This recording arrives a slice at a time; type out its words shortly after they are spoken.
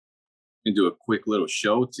Gonna do a quick little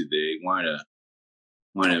show today. Want to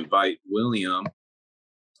invite William.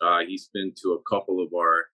 He's been to a couple of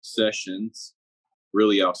our sessions.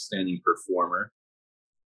 Really outstanding performer.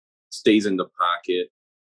 Stays in the pocket.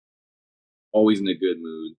 Always in a good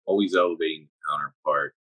mood. Always elevating the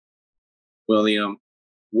counterpart. William,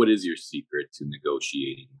 what is your secret to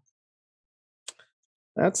negotiating?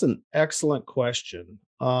 That's an excellent question.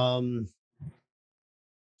 The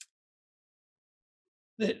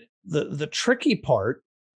tricky part,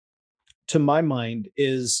 to my mind,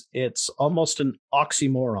 is it's almost an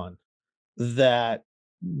oxymoron that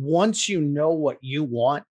once you know what you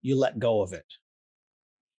want, you let go of it.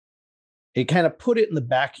 You kind of put it in the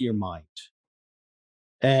back of your mind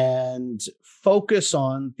and focus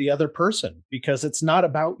on the other person because it's not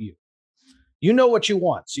about you. You know what you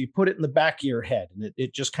want, so you put it in the back of your head and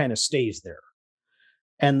it just kind of stays there.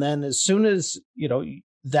 And then as soon as,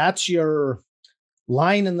 that's your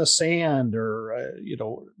line in the sand or,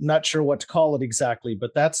 not sure what to call it exactly,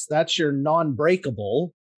 but that's your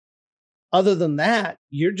non-breakable. Other than that,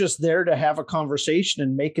 you're just there to have a conversation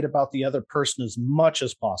and make it about the other person as much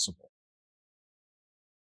as possible.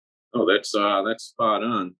 Oh, that's spot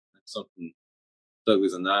on. That's something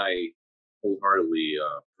Douglas and I wholeheartedly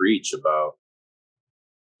preach about.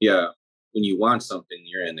 Yeah, when you want something,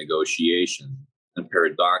 you're in negotiation, and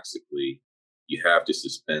paradoxically, you have to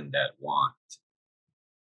suspend that want,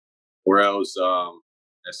 or else,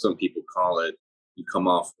 as some people call it, you come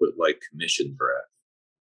off with like commission breath.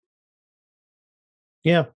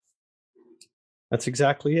 Yeah, that's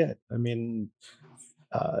exactly it. I mean,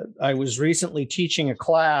 I was recently teaching a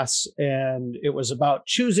class and it was about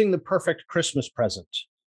choosing the perfect Christmas present.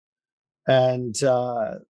 And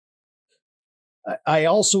I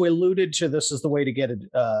also alluded to this is the way to get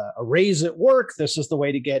a raise at work. This is the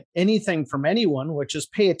way to get anything from anyone, which is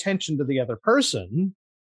pay attention to the other person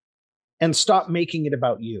and stop making it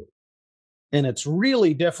about you. And it's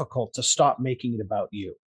really difficult to stop making it about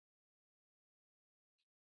you.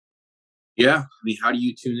 Yeah, I mean, how do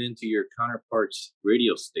you tune into your counterpart's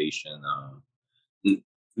radio station?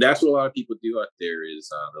 That's what a lot of people do out there is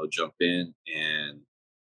they'll jump in and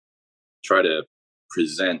try to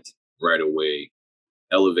present right away,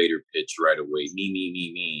 elevator pitch right away.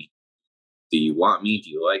 Me. Do you want me? Do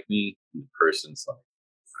you like me? And the person's like,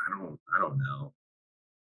 I don't know.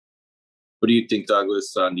 What do you think,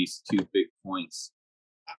 Douglas, on these two big points?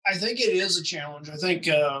 I think it is a challenge. I think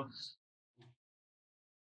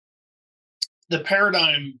the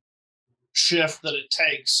paradigm shift that it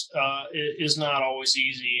takes is not always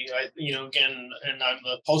easy. Again, and I'm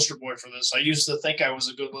the poster boy for this. I used to think I was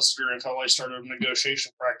a good listener until I started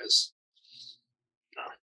negotiation practice.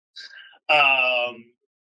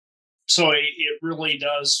 So it really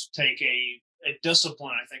does take a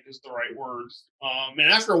discipline, I think is the right word. And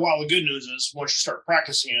after a while, the good news is once you start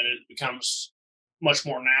practicing it, it becomes much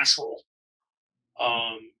more natural.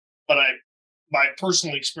 But my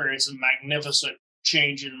personal experience is a magnificent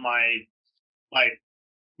change in my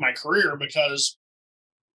career, because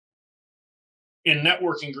in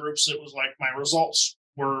networking groups, it was like my results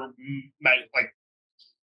were like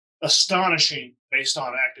astonishing based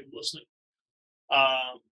on active listening.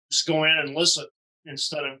 Just go in and listen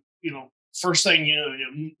instead of, first thing,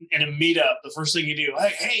 in a meetup, the first thing you do,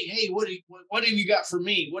 hey, what have you got for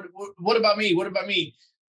me? What about me? What about me?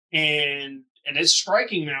 And it's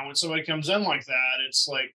striking now when somebody comes in like that, it's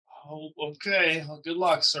like, oh, okay, well, good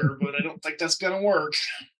luck, sir, but I don't think that's going to work.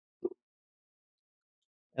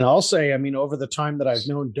 And I'll say, over the time that I've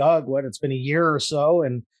known Doug, it's been a year or so,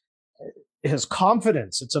 and his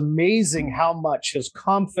confidence, it's amazing how much his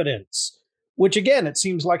confidence, which again, it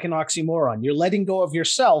seems like an oxymoron. You're letting go of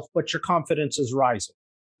yourself, but your confidence is rising.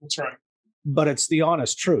 That's right. But it's the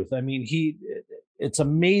honest truth. It's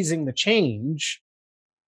amazing the change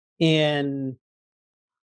in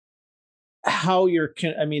how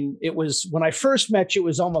it was when I first met you, it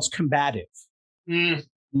was almost combative. I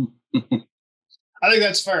think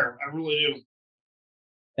that's fair. I really do.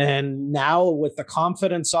 And now with the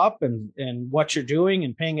confidence up and what you're doing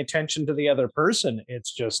and paying attention to the other person,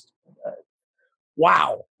 it's just,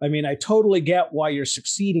 wow. I totally get why you're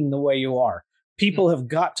succeeding the way you are. People have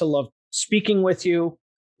got to love speaking with you,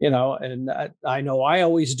 and I know I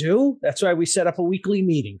always do. That's why we set up a weekly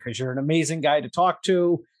meeting, because you're an amazing guy to talk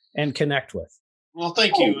to and connect with. Well,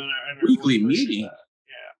 thank you. And I weekly really meeting.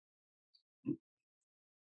 Yeah.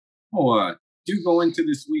 Oh, do go into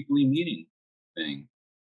this weekly meeting thing.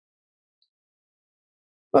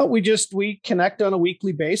 Well, we connect on a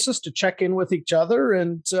weekly basis to check in with each other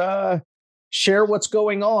and share what's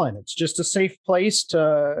going on. It's just a safe place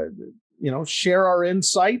to, share our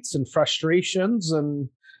insights and frustrations and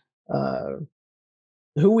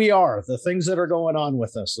who we are, the things that are going on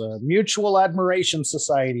with us, a mutual admiration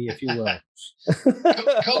society, if you will.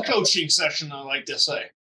 Co-coaching session, I like to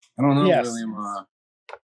say. I don't know, Yes. William.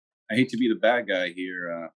 I hate to be the bad guy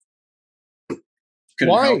here.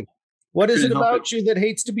 Why? What is it couldn't help about you that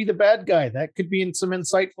hates to be the bad guy? That could be in some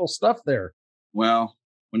insightful stuff there. Well,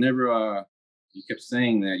 whenever you kept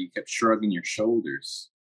saying that, you kept shrugging your shoulders,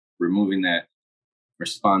 removing that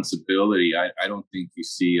responsibility. I don't think you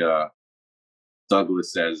see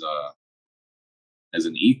Douglas as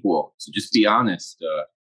an equal. So just be honest.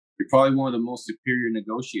 You're probably one of the most superior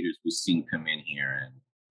negotiators we've seen come in here, and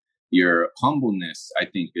your humbleness, I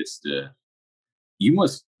think, is you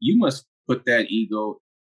must put that ego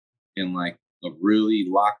in like a really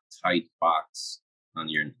locked tight box on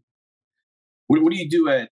your. What do you do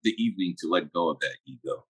at the evening to let go of that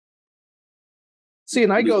ego? See,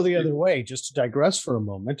 and I go the other way, just to digress for a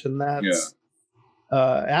moment, and that's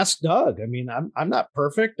ask Doug. I mean, I'm not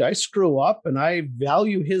perfect. I screw up, and I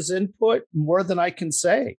value his input more than I can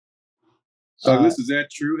say. Douglas, is that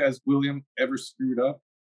true? Has William ever screwed up?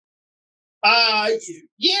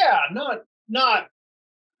 Yeah, not.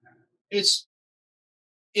 It's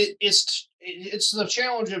the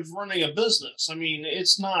challenge of running a business. I mean,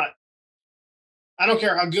 it's not. I don't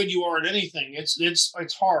care how good you are at anything.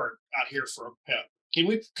 It's hard out here for a pep. Can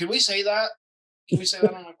we say that? Can we say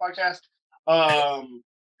that on my podcast?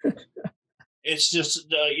 It's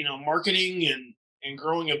just marketing and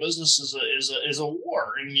growing a business is a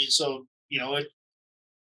war, and so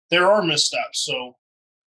there are missteps. So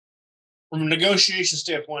from a negotiation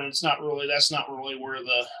standpoint, that's not really where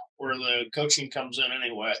the coaching comes in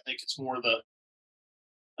anyway. I think it's more the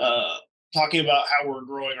talking about how we're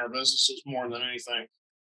growing our businesses more than anything.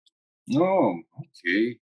 Oh,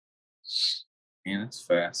 okay. Man, that's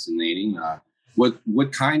fascinating.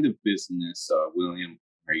 What kind of business, William,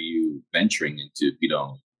 are you venturing into? If you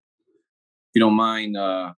don't mind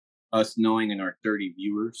us knowing and our 30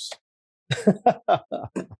 viewers.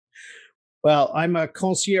 Well, I'm a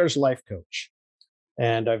concierge life coach,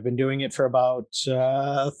 and I've been doing it for about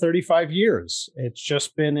 35 years. It's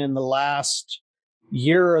just been in the last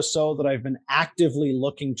year or so that I've been actively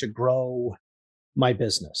looking to grow my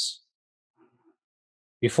business.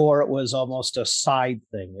 Before, it was almost a side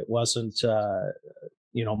thing. It wasn't,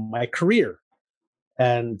 my career.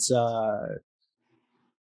 And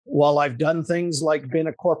while I've done things like been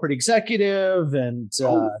a corporate executive and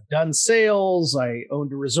done sales, I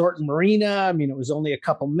owned a resort and marina. I mean, it was only a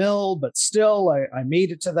couple mil, but still I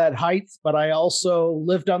made it to that height. But I also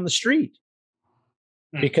lived on the street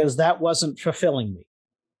because that wasn't fulfilling me.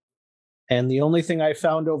 And the only thing I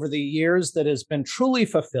found over the years that has been truly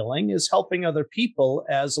fulfilling is helping other people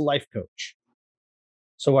as a life coach.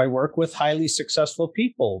 So I work with highly successful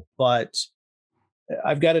people, but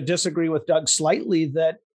I've got to disagree with Doug slightly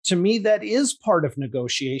that to me, that is part of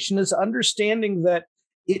negotiation, is understanding that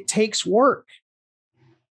it takes work.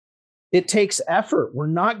 It takes effort. We're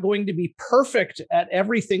not going to be perfect at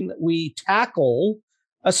everything that we tackle,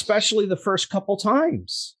 especially the first couple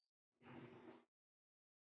times.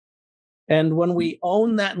 And when we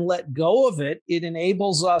own that and let go of it, it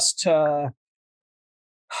enables us to,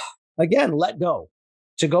 again, let go,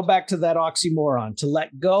 to go back to that oxymoron, to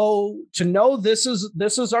let go, to know this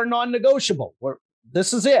is our non-negotiable.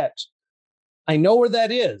 This is it. I know where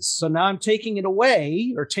that is. So now I'm taking it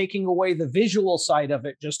away, or taking away the visual side of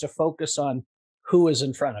it, just to focus on who is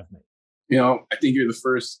in front of me. I think you're the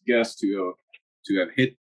first guest to have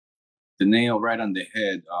hit the nail right on the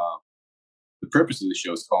head. The purpose of the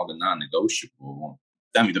show is called the non-negotiable.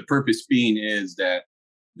 I mean, the purpose being is that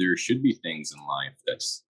there should be things in life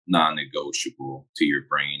that's non-negotiable to your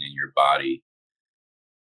brain and your body.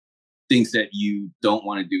 Things that you don't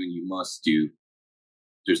want to do and you must do.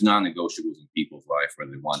 There's non-negotiables in people's life,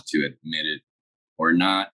 whether they want to admit it or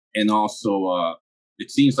not. And also,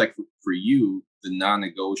 it seems like for you, the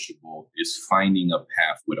non-negotiable is finding a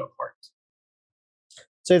path with a heart.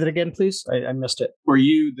 Say that again, please. I missed it. For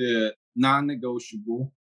you, the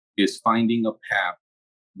non-negotiable is finding a path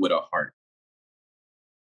with a heart.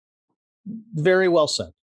 Very well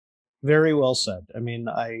said. Very well said. I mean,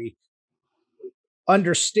 I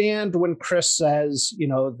understand when Chris says,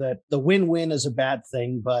 that the win-win is a bad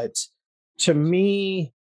thing. But to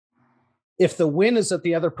me, if the win is that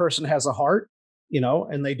the other person has a heart,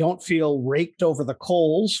 and they don't feel raked over the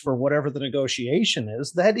coals for whatever the negotiation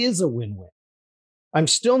is, that is a win-win. I'm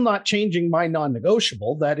still not changing my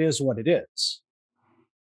non-negotiable. That is what it is.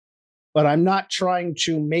 But I'm not trying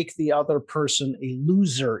to make the other person a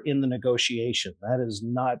loser in the negotiation. That is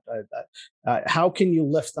not, how can you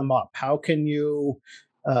lift them up? How can you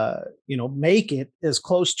make it as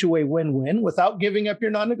close to a win-win without giving up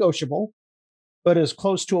your non-negotiable, but as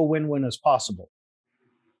close to a win-win as possible.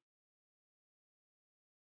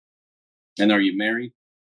 And are you married?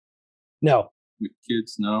 No. With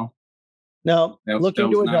kids? No.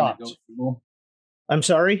 Looking to adopt. I'm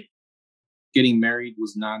sorry? Getting married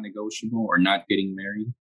was non-negotiable, or not getting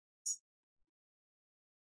married?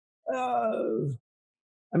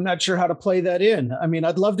 I'm not sure how to play that in. I mean,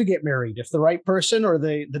 I'd love to get married. If the right person or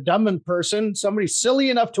the dumb person, somebody silly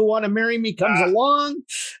enough to want to marry me comes along,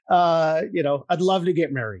 I'd love to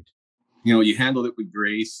get married. You handled it with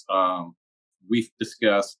grace. We've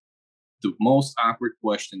discussed the most awkward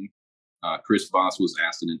question Chris Voss was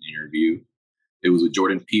asked in an interview. It was with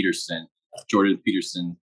Jordan Peterson. Jordan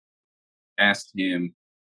Peterson asked him,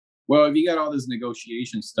 well, if you got all this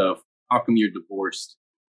negotiation stuff, how come you're divorced?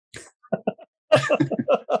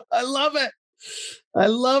 I love it. I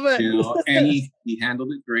love it. And he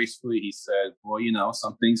handled it gracefully. He said, well,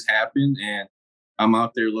 some things happen, and I'm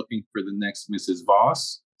out there looking for the next Mrs.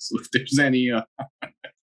 Voss. So if there's any...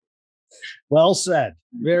 well said.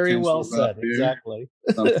 Very well said. There, exactly.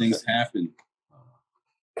 Some things happen.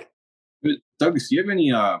 But Douglas, do you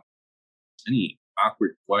have any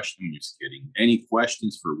awkward questions? Just kidding. Any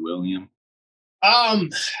questions for William?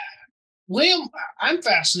 William, I'm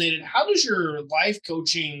fascinated. How does your life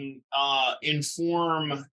coaching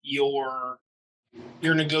inform your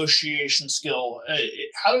negotiation skill?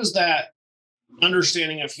 How does that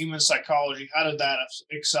understanding of human psychology, how did that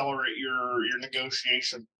accelerate your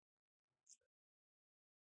negotiation?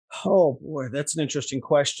 Oh boy, that's an interesting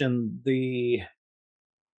question.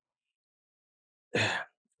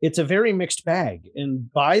 It's a very mixed bag,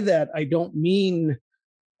 and by that I don't mean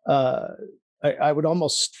I would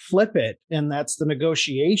almost flip it, and that's the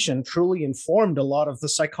negotiation truly informed a lot of the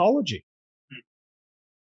psychology.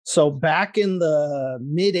 So back in the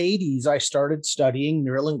mid 80s, I started studying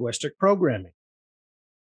neurolinguistic programming.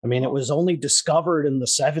 I mean, it was only discovered in the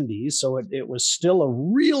 70s, so it was still a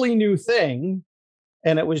really new thing,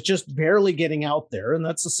 and it was just barely getting out there. And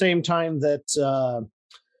that's the same time that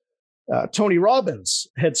Tony Robbins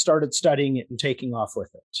had started studying it and taking off with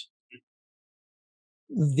it.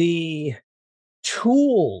 The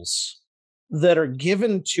tools that are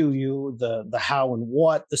given to you, the how and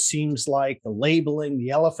what, the seems like, the labeling, the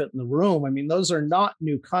elephant in the room, I mean, those are not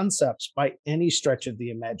new concepts by any stretch of the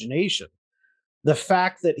imagination. The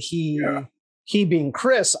fact that he being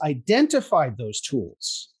Chris identified those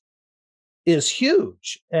tools is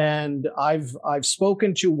huge. And I've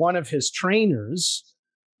spoken to one of his trainers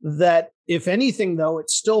that, if anything, though, it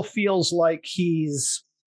still feels like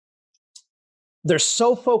they're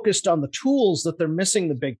so focused on the tools that they're missing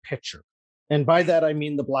the big picture. And by that, I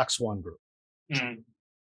mean the Black Swan Group. Mm.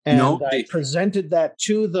 And I presented that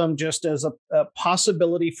to them just as a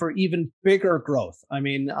possibility for even bigger growth. I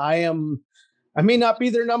mean, I may not be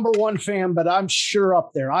their number one fan, but I'm sure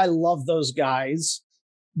up there. I love those guys,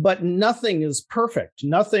 but nothing is perfect.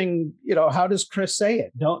 Nothing, how does Chris say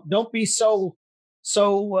it? Don't be so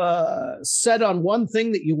set on one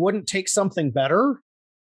thing that you wouldn't take something better.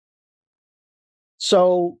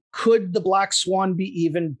 So could the Black Swan be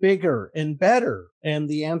even bigger and better? And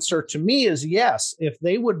the answer to me is yes. If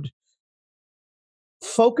they would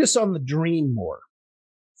focus on the dream more,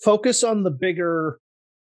 focus on the bigger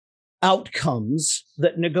outcomes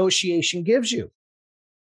that negotiation gives you,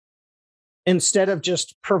 instead of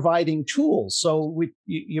just providing tools. So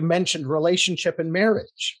you mentioned relationship and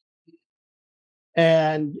marriage.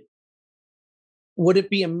 And would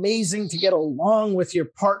it be amazing to get along with your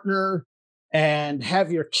partner and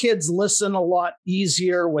have your kids listen a lot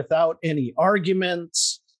easier without any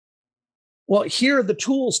arguments? Well, here are the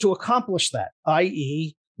tools to accomplish that,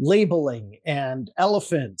 i.e., labeling and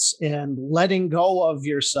elephants and letting go of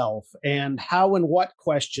yourself and how and what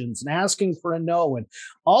questions and asking for a no. And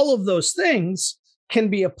all of those things can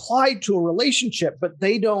be applied to a relationship, but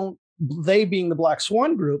they being the Black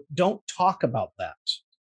Swan Group, don't talk about that.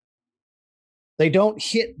 They don't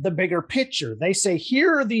hit the bigger picture. They say,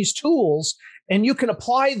 here are these tools and you can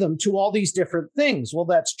apply them to all these different things. Well,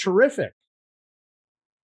 that's terrific.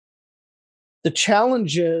 The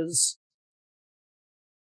challenge is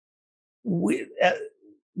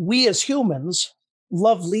we as humans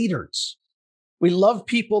love leaders. We love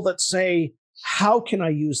people that say, how can I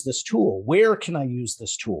use this tool? Where can I use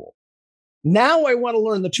this tool? Now I want to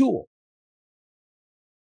learn the tool.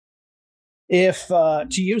 If,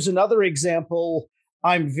 to use another example,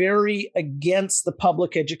 I'm very against the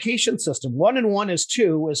public education system. 1 and 1 is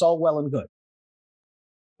 2 is all well and good.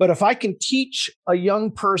 But if I can teach a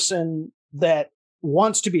young person that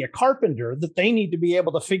wants to be a carpenter, that they need to be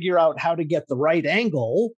able to figure out how to get the right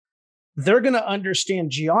angle, they're going to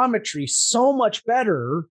understand geometry so much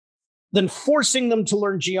better than forcing them to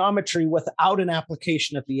learn geometry without an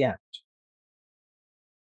application at the end.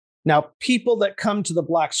 Now, people that come to the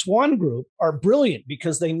Black Swan group are brilliant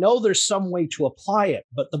because they know there's some way to apply it,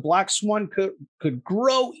 but the Black Swan could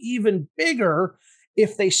grow even bigger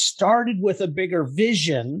if they started with a bigger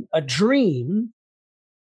vision, a dream,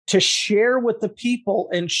 to share with the people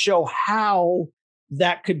and show how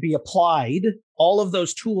that could be applied. All of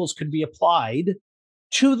those tools could be applied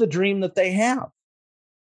to the dream that they have.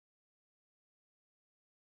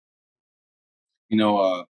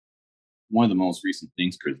 One of the most recent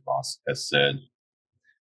things Chris Voss has said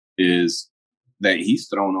is that he's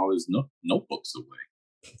thrown all his notebooks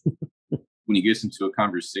away. When he gets into a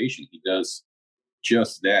conversation, he does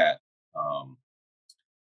just that.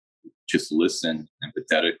 Just listen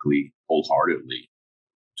empathetically, wholeheartedly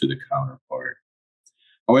to the counterpart.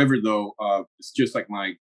 However, though, it's just like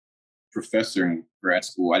my professor in grad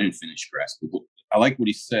school. I didn't finish grad school, but I like what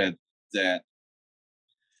he said, that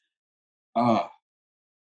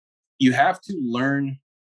you have to learn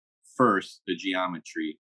first the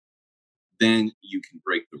geometry, then you can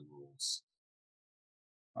break the rules.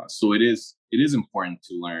 So it is important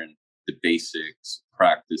to learn the basics,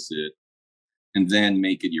 practice it, and then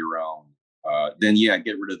make it your own. Then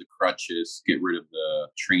get rid of the crutches, get rid of the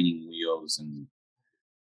training wheels, and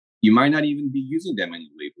you might not even be using that many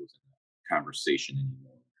labels in a conversation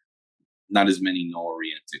anymore. Not as many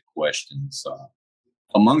no-oriented questions.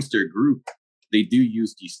 Amongst their group, they do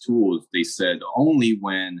use these tools, they said, only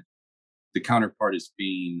when the counterpart is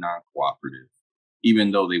being non-cooperative,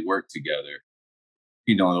 even though they work together.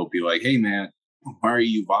 They'll be like, hey, man, why are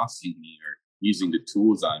you bossing me or using the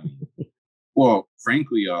tools on me? Well,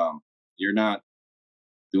 frankly, you're not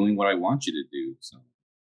doing what I want you to do. So,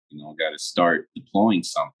 got to start deploying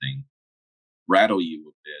something, rattle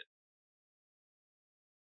you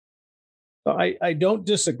a bit. I don't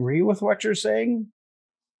disagree with what you're saying.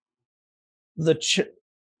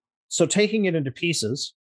 So taking it into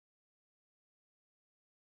pieces,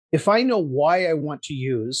 if I know why I want to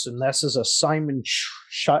use, and this is a Simon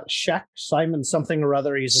Simon something or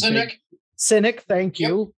other, he's a big cynic. Thank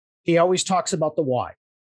you. Yep. He always talks about the why.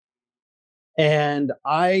 And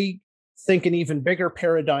I think an even bigger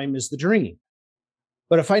paradigm is the dream.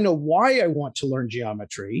 But if I know why I want to learn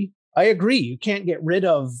geometry, I agree. You can't get rid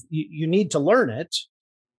of, you need to learn it.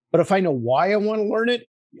 But if I know why I want to learn it,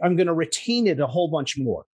 I'm going to retain it a whole bunch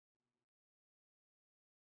more.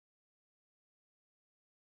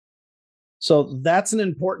 So that's an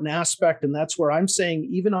important aspect. And that's where I'm saying,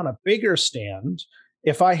 even on a bigger stand,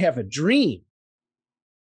 if I have a dream,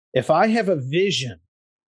 if I have a vision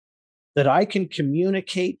that I can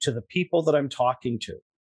communicate to the people that I'm talking to,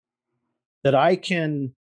 that I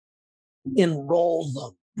can enroll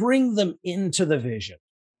them, bring them into the vision,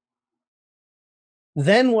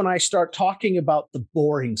 then when I start talking about the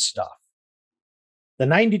boring stuff, the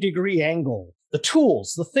 90-degree angle, the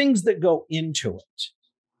tools, the things that go into it,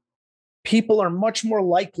 people are much more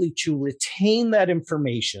likely to retain that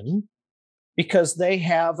information because they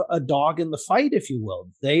have a dog in the fight, if you will.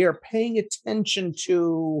 They are paying attention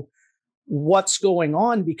to what's going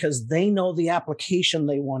on because they know the application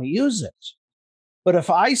they want to use it. But if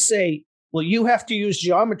I say, well, you have to use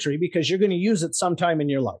geometry because you're going to use it sometime in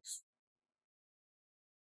your life.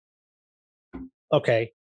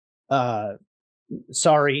 Okay.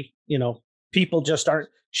 Sorry, people just aren't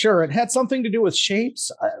sure. It had something to do with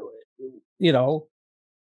shapes,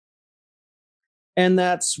 and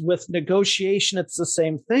that's with negotiation. It's the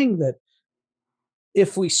same thing, that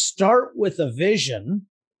if we start with a vision,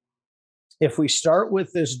 if we start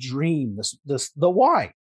with this dream, the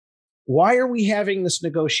why are we having this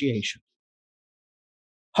negotiation?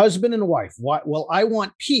 Husband and wife. Why? Well, I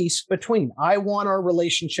want peace between. I want our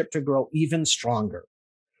relationship to grow even stronger.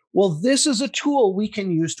 Well, this is a tool we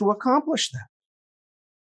can use to accomplish that.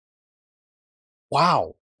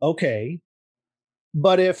 Wow. Okay.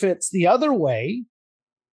 But if it's the other way,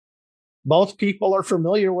 both people are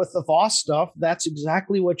familiar with the Voss stuff. That's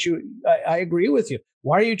exactly what I agree with you.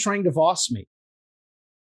 Why are you trying to Voss me?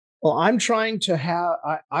 Well, I'm trying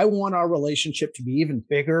to I want our relationship to be even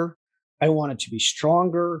bigger. I want it to be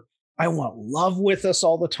stronger. I want love with us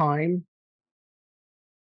all the time.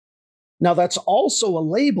 Now, that's also a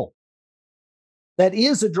label that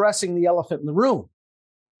is addressing the elephant in the room,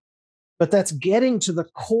 but that's getting to the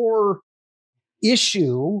core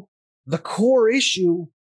issue. The core issue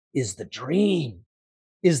is the dream,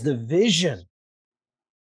 is the vision.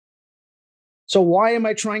 So why am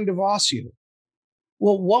I trying to Voss you?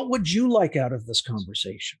 Well, what would you like out of this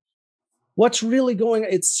conversation? What's really going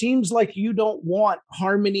on? It seems like you don't want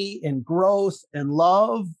harmony and growth and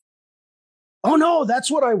love. Oh no, that's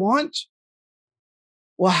what I want.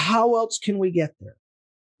 Well, how else can we get there?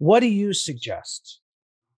 What do you suggest?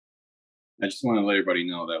 I just want to let everybody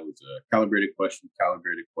know that was a calibrated question.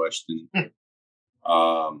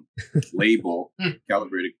 Label,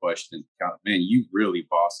 calibrated question. Man, you really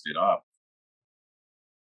bossed it up.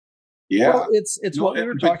 Yeah. Well, it's what we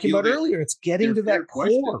were talking about earlier. It's getting to that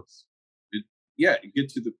core. Get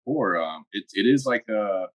to the core. It is like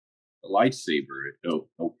a lightsaber. It'll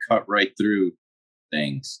cut right through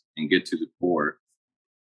things and get to the core.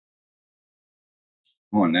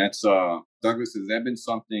 Oh, and that's Douglas, has that been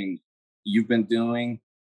something you've been doing?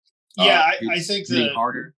 Yeah, I think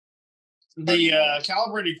harder. The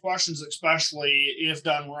calibrated questions, especially if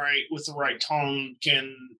done right with the right tone,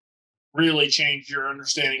 can really change your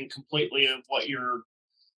understanding completely of what you're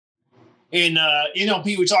in.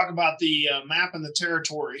 NLP, we talk about the map and the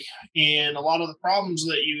territory, and a lot of the problems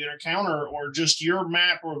that you encounter, or just your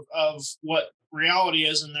map of what reality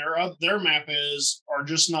is and their map is, are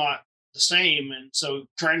just not the same. And so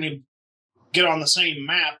trying to get on the same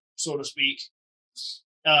map, so to speak,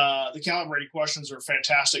 the calibrated questions are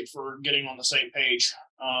fantastic for getting on the same page.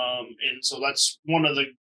 And so that's one of the,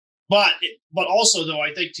 but also though,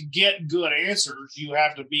 I think to get good answers, you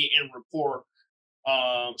have to be in rapport.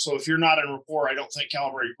 So if you're not in rapport, I don't think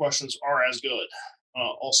calibrated questions are as good.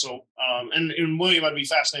 And William, I'd be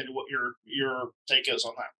fascinated what your take is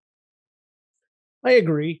on that. I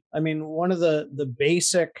agree. I mean, one of the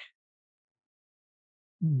basic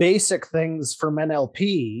things from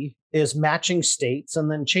NLP is matching states and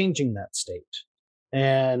then changing that state.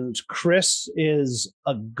 And Chris is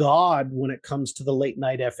a god when it comes to the late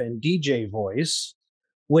night FM DJ voice,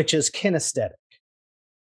 which is kinesthetic.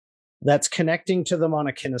 That's connecting to them on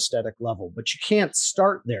a kinesthetic level, but you can't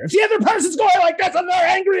start there. If the other person's going like this and they're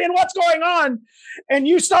angry and what's going on, and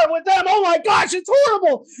you start with them, oh my gosh, it's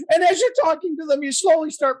horrible. And as you're talking to them, you slowly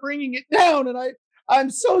start bringing it down. And I'm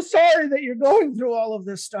so sorry that you're going through all of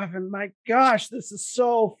this stuff. And my gosh, this is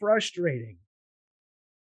so frustrating.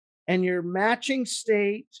 And you're matching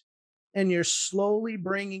state and you're slowly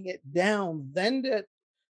bringing it down. Then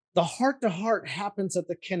the heart to heart happens at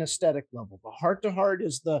the kinesthetic level. The heart to heart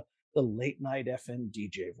is the late night FM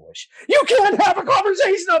DJ voice. You can't have a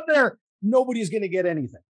conversation up there. Nobody's going to get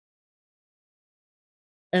anything.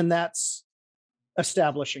 And that's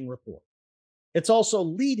establishing rapport. It's also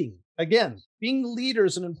leading. Again, being the leader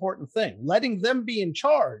is an important thing. Letting them be in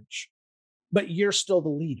charge, but you're still the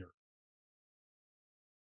leader.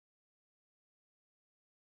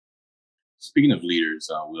 Speaking of leaders,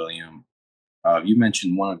 William, you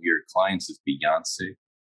mentioned one of your clients is Beyonce.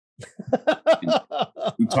 Can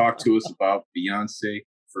you talk to us about Beyonce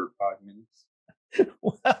for 5 minutes?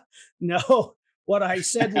 Well, no, what I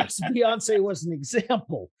said was Beyonce was an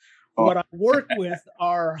example. What I work with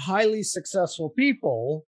are highly successful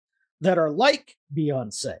people that are like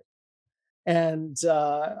Beyonce. And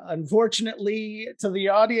unfortunately, to the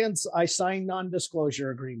audience, I sign non-disclosure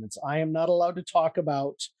agreements. I am not allowed to talk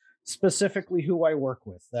about specifically who I work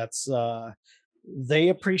with. That's they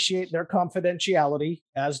appreciate their confidentiality,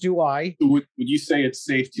 as do I. Would you say it's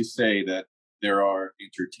safe to say that there are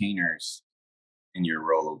entertainers in your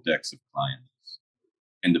Rolodex of clients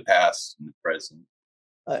in the past and the present?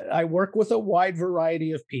 I work with a wide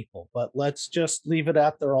variety of people, but let's just leave it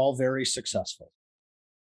at they're all very successful.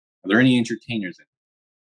 Are there any entertainers in?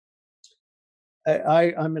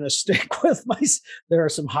 I'm going to stick with there are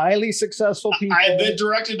some highly successful people. I have been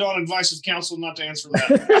directed on advice of counsel not to answer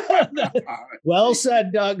that. Well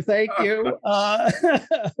said, Doug. Thank you.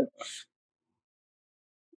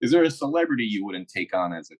 Is there a celebrity you wouldn't take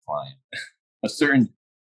on as a client? A certain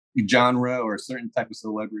genre or a certain type of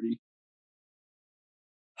celebrity?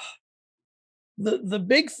 The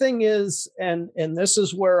big thing is, and this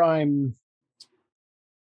is where I'm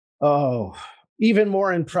even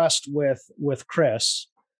more impressed with Chris,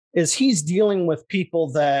 is he's dealing with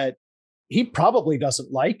people that he probably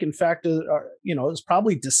doesn't like. In fact, is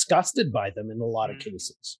probably disgusted by them in a lot of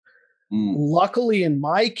cases. Luckily, in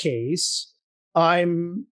my case,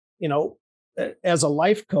 I'm, as a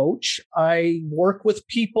life coach, I work with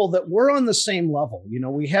people that we're on the same level.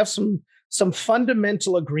 We have some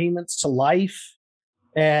fundamental agreements to life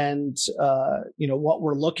and, what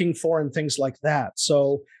we're looking for and things like that.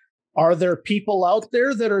 So are there people out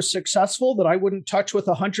there that are successful that I wouldn't touch with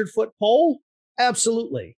 100-foot pole?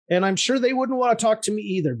 Absolutely. And I'm sure they wouldn't want to talk to me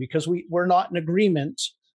either, because we're not in agreement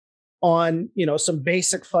on, some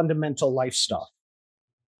basic fundamental life stuff.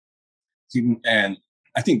 And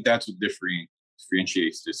I think that's what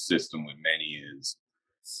differentiates this system with many is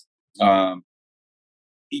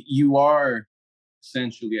you are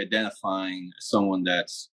essentially identifying someone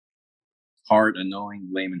that's hard, annoying,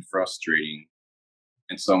 lame, and frustrating,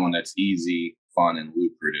 and someone that's easy, fun, and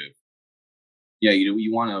lucrative. Yeah,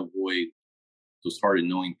 you want to avoid those hard,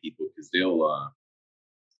 annoying people because they'll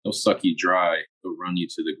suck you dry. They'll run you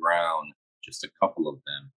to the ground. Just a couple of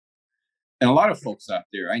them, and a lot of folks out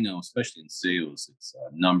there I know, especially in sales, it's a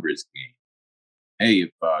numbers game. Hey, if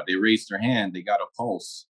they raise their hand, they got a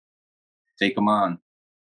pulse. Take them on.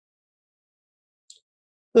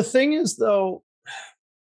 The thing is, though,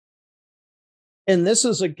 and this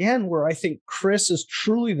is again where I think Chris is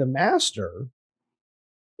truly the master,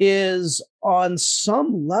 is on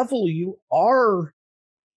some level you are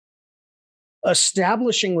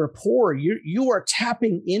establishing rapport. You are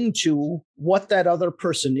tapping into what that other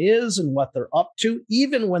person is and what they're up to,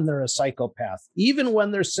 even when they're a psychopath, even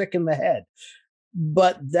when they're sick in the head.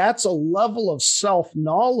 But that's a level of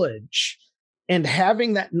self-knowledge and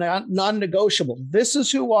having that non-negotiable. This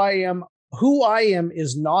is who I am. Who I am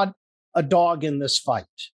is not a dog in this fight,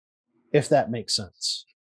 if that makes sense.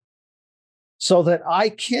 So that I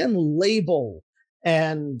can label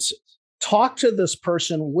and talk to this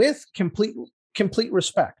person with complete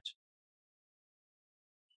respect.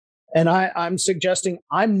 And I'm suggesting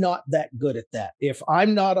I'm not that good at that. If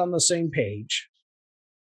I'm not on the same page,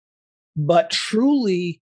 but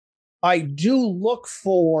truly, I do look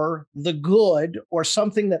for the good or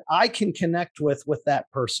something that I can connect with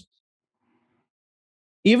that person.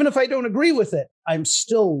 Even if I don't agree with it, I'm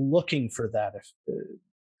still looking for that.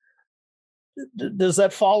 Does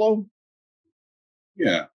that follow?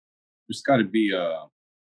 Yeah, there's got to be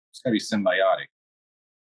symbiotic.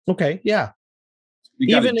 Okay, yeah.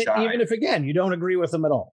 Even if again you don't agree with them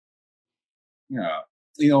at all. Yeah,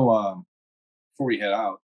 before we head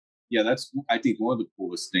out, yeah, that's I think one of the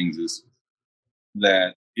coolest things is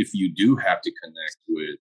that if you do have to connect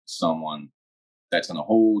with someone that's in a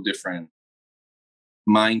whole different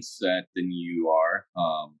mindset than you are,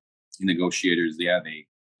 negotiators, yeah, they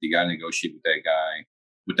got to negotiate with that guy,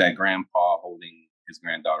 with that grandpa holding his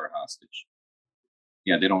granddaughter hostage.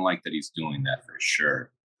 Yeah, they don't like that he's doing that for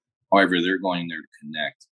sure. However, they're going there to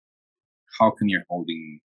connect. How come you're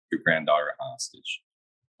holding your granddaughter hostage?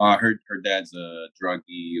 Her dad's a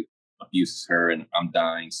druggie, abuses her, and I'm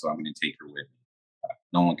dying, so I'm going to take her with me.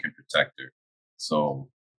 No one can protect her, so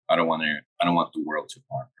I don't want the world to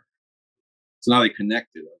harm her. So now they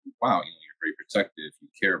connected. Wow, you're very protective. You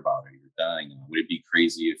care about her. You're dying. Would it be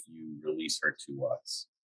crazy if you release her to us?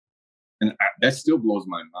 And that still blows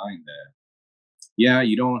my mind. That yeah,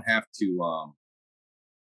 you don't have to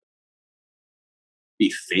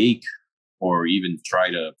be fake or even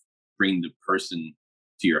try to bring the person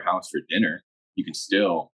to your house for dinner. You can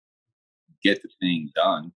still get the thing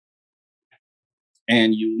done,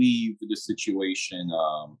 and you leave the situation.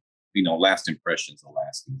 Last impression's a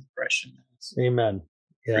lasting impression. Amen.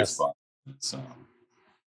 Yes. So,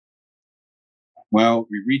 well,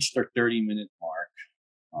 we reached our 30-minute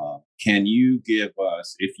mark. Can you give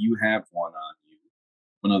us, if you have one on you,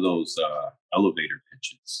 one of those elevator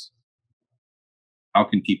pitches? How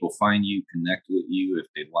can people find you, connect with you if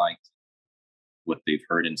they liked what they've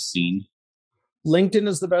heard and seen? LinkedIn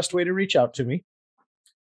is the best way to reach out to me.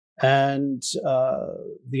 And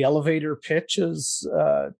the elevator pitch is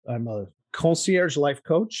I'm a concierge life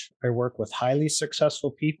coach. I work with highly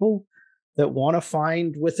successful people that want to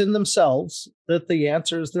find within themselves that the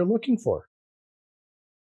answers they're looking for.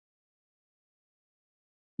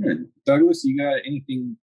 Good. Douglas, you got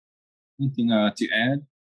anything to add?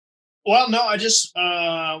 Well, no, I just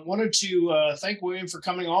wanted to thank William for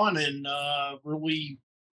coming on and really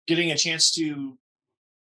getting a chance to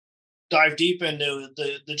dive deep into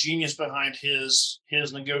the genius behind his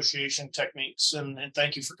negotiation techniques. And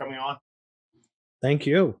thank you for coming on. Thank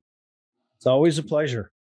you. It's always a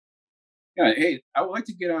pleasure. Yeah, hey, I would like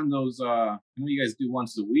to get on those. I know you guys do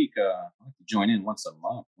once a week. I'd like to join in once a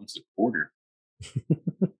month, once a quarter.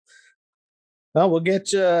 Well, we'll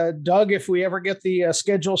get Doug. If we ever get the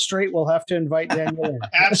schedule straight, we'll have to invite Daniel in.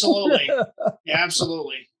 Absolutely. Yeah,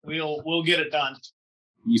 absolutely. We'll get it done.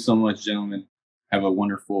 Thank you so much, gentlemen. Have a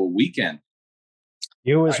wonderful weekend.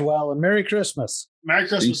 You as well. And Merry Christmas. Merry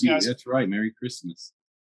Christmas, guys. That's right. Merry Christmas.